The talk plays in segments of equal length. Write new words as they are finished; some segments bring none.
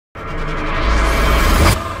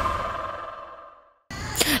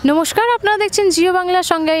নমস্কার, আপনারা দেখছেন জিও বাংলার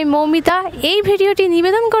সঙ্গে আমি মৌমিতা। এই ভিডিওটি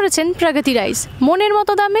নিবেদন করেছেন প্রাগতি রাইস। মনের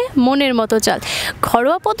মতো দামে মনের মতো চাল।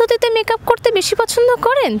 ঘরোয়া পদ্ধতিতে মেকআপ করতে বেশি পছন্দ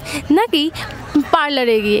করেন নাকি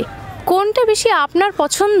পার্লারে গিয়ে? কোনটা বেশি আপনার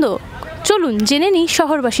পছন্দ? চলুন জেনে নিই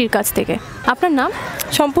শহরবাসীর কাছ থেকে। আপনার নাম?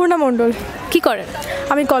 সম্পূর্ণা মণ্ডল। কি করেন?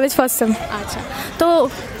 আমি কলেজ ফার্স্ট সেম। আচ্ছা, তো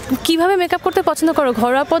কিভাবে মেকআপ করতে পছন্দ করো?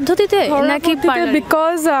 ঘরোয়া পদ্ধতিতে নাকি পার্লারে?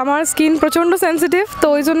 বিকজ আমার স্কিন প্রচণ্ড সেন্সিটিভ, তো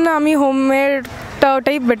ওই জন্য আমি হোমের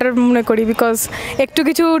ওটাই বেটার মনে করি। বিকজ একটু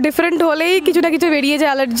কিছু ডিফারেন্ট হলেই কিছু না কিছু বেরিয়ে যায়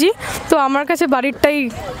অ্যালার্জি, তো আমার কাছে বাড়িরটাই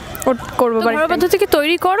করবো। ঘরোয়া পদ্ধতি কি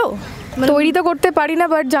তৈরি করো? তৈরি তো করতে পারি না,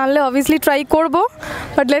 বাট জানলে অবভিয়াসলি ট্রাই করবো।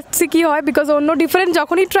 বাট লেটস সি কী হয়, বিকজ অন্য ডিফারেন্ট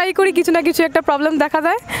যখনই ট্রাই করি কিছু না কিছু একটা প্রবলেম দেখা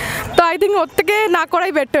দেয়, তো আই থিঙ্ক ওর থেকে না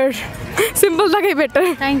করাই বেটার, সিম্পল থাকাই বেটার।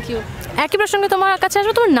 Thank you. একই প্রসঙ্গে তোমার কাছে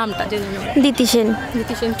আসবে, তোমার নামটা জেনে নেব। দিতি সেন।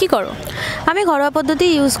 দিতি সেন, কী করো? আমি ঘরোয়া পদ্ধতি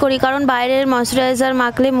ইউজ করি, কারণ বাইরের ময়শ্চারাইজার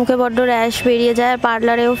মাখলে মুখে বড্ড র্যাশ বেরিয়ে যায়, আর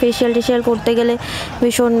পার্লারেও ফেশিয়াল করতে গেলে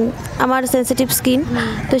ভীষণ আমার সেন্সিটিভ স্কিন,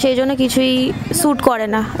 তো সেই জন্য কিছুই স্যুট করে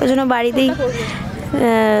না। ওই জন্য বাড়িতেই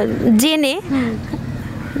জেনে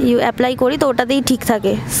অ্যাপ্লাই করি, তো ওটাতেই ঠিক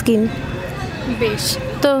থাকে স্কিন। বেশ,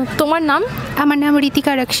 তো তোমার নাম? আমার নাম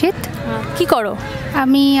ঋতিকা রক্ষিত। কি করো?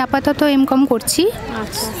 আমি আপাতত এমকম করছি।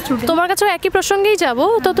 আচ্ছা, তোমার কাছেও একই প্রসঙ্গেই যাব।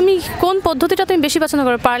 তো তুমি কোন পদ্ধতিটা তুমি বেশি পছন্দ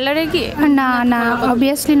করো, পার্লারে গিয়ে? না,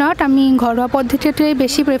 অবভিয়াসলি নট। আমি ঘরোয়া পদ্ধতিটাই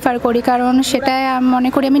বেশি প্রেফার করি, কারণ সেটাই মনে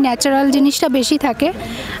করি আমি ন্যাচারাল জিনিসটা বেশি থাকে,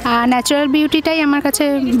 আর ন্যাচারাল বিউটিটাই আমার কাছে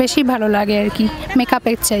বেশি ভালো লাগে আর কি,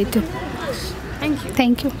 মেকআপের চাইতে।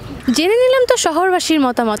 Thank you. জেনে নিলাম তো শহরবাসীর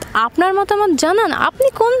মতামত। আপনার মতামত জানান, আপনি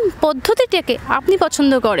কোন পদ্ধতিটাকে আপনি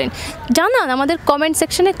পছন্দ করেন জানান আমাদের কমেন্ট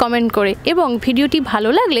সেকশনে কমেন্ট করে। এবং ভিডিওটি ভালো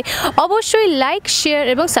লাগলে অবশ্যই লাইক, শেয়ার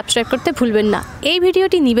এবং সাবস্ক্রাইব করতে ভুলবেন না। এই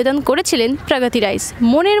ভিডিওটি নিবেদন করেছিলেন প্রাগতি রাইস।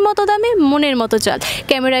 মনের মতো দামে মনের মতো চাল।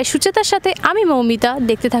 ক্যামেরায় সুচেতার সাথে আমি মৌমিতা।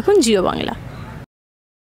 দেখতে থাকুন জিও বাংলা।